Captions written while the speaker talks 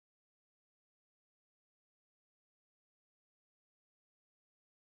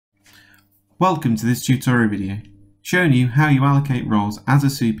Welcome to this tutorial video, showing you how you allocate roles as a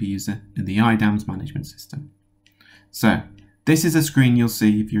super user in the IDAMS management system. So, this is a screen you'll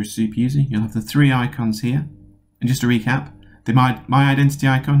see if you're a super user. You'll have the three icons here. And just to recap, the My Identity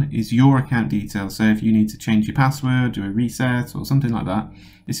icon is your account details. So if you need to change your password, do a reset or something like that,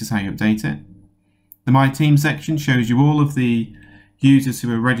 this is how you update it. The My Team section shows you all of the users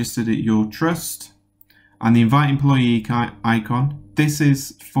who are registered at your trust. And the Invite Employee icon, this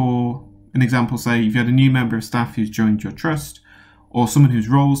is for an example, say if you had a new member of staff who's joined your trust, or someone whose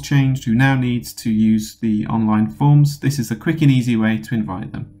role's changed who now needs to use the online forms. This is a quick and easy way to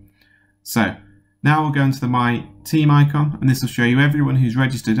invite them. So now we'll go into the My Team icon, and this will show you everyone who's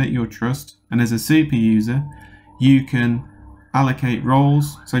registered at your trust. And as a super user, you can allocate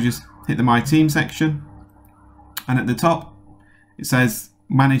roles. So just hit the My Team section, and at the top it says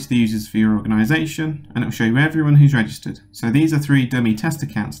manage the users for your organization, and it will show you everyone who's registered. So these are three dummy test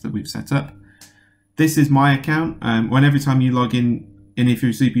accounts that we've set up. This is my account. When every time you log in, and if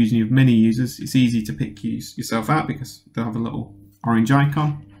you're a super user and you have many users, it's easy to pick yourself out because they'll have a little orange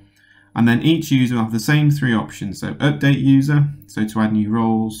icon. And then each user will have the same three options. So update user, so to add new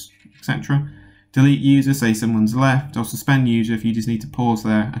roles, etc. Delete user, say someone's left, or suspend user if you just need to pause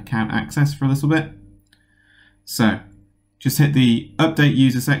their account access for a little bit. So just hit the update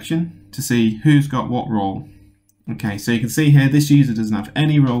user section to see who's got what role. Okay, so you can see here this user doesn't have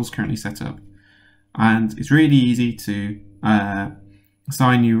any roles currently set up. And it's really easy to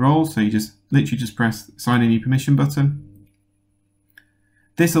assign new roles. So you just literally press assign a new permission button.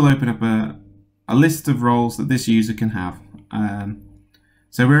 This will open up a list of roles that this user can have.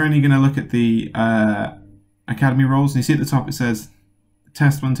 So we're only going to look at the academy roles. And you see at the top it says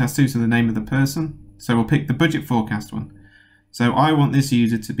test 1, test 2, so the name of the person. So we'll pick the budget forecast one. So I want this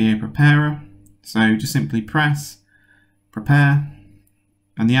user to be a preparer. So just simply press prepare,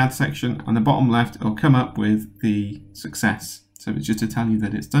 and the add section on the bottom left, it'll come up with the success. So it's just to tell you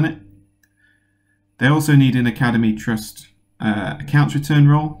that it's done it. They also need an Academy Trust accounts return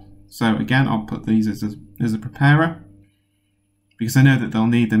role. So again, I'll put these as a preparer because I know that they'll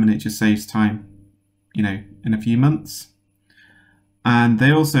need them, and it just saves time, you know, in a few months. And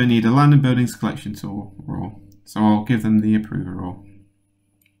they also need a land and buildings collection tool role. So I'll give them the approver role.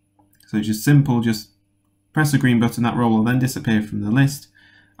 So it's just simple, just press the green button, that role will then disappear from the list,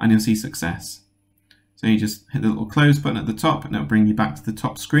 and you'll see success. So you just hit the little close button at the top, and it'll bring you back to the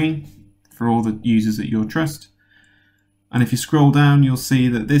top screen for all the users at your trust. And if you scroll down, you'll see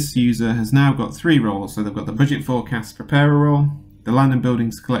that this user has now got three roles. So they've got the budget forecast preparer role, the land and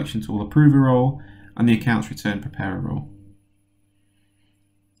buildings collection tool approver role, and the accounts return preparer role.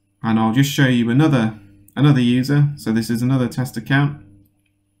 And I'll just show you another user. So this is another test account.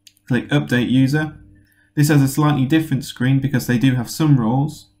 Click update user. This has a slightly different screen because they do have some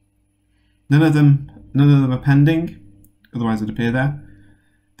roles. None of them are pending, otherwise it'd appear there.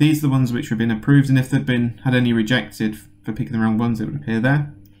 These are the ones which have been approved, and if they've had any rejected for picking the wrong ones, it would appear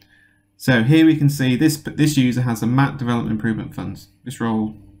there. So here we can see this user has a MAT development improvement funds. This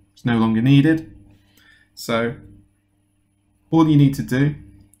role is no longer needed. So all you need to do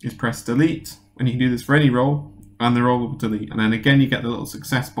is press delete, and you can do this for any role, and the role will delete. And then again, you get the little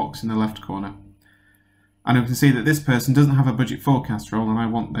success box in the left corner. And you can see that this person doesn't have a budget forecast role, and I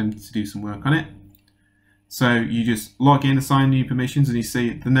want them to do some work on it. So you just log in, assign new permissions, and you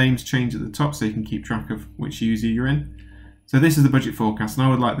see the names change at the top so you can keep track of which user you're in. So this is the budget forecast, and I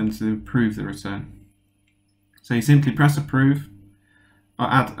would like them to approve the return. So you simply press approve, or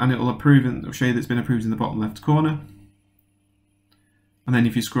add, and it will approve, and it'll show you that it's been approved in the bottom left corner. And then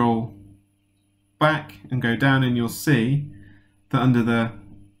if you scroll back and go down, and you'll see that under the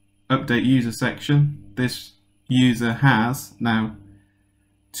update user section, this user has now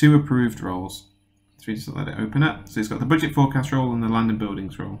two approved roles. So we just let it open up. So it's got the budget forecast role and the land and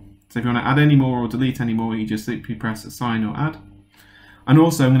buildings role. So if you want to add any more or delete any more, you just simply press assign or add. And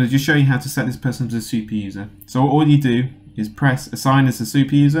also I'm going to just show you how to set this person as a super user. So all you do is press assign as a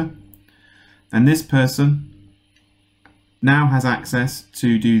super user. Then this person now has access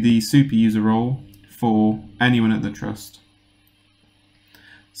to do the super user role for anyone at the trust.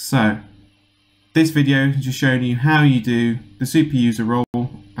 So this video is just showing you how you do the super user role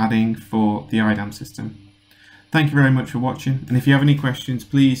adding for the IDAMS system. Thank you very much for watching, and if you have any questions,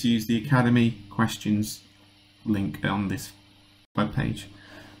 please use the Academy questions link on this webpage.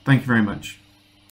 Thank you very much.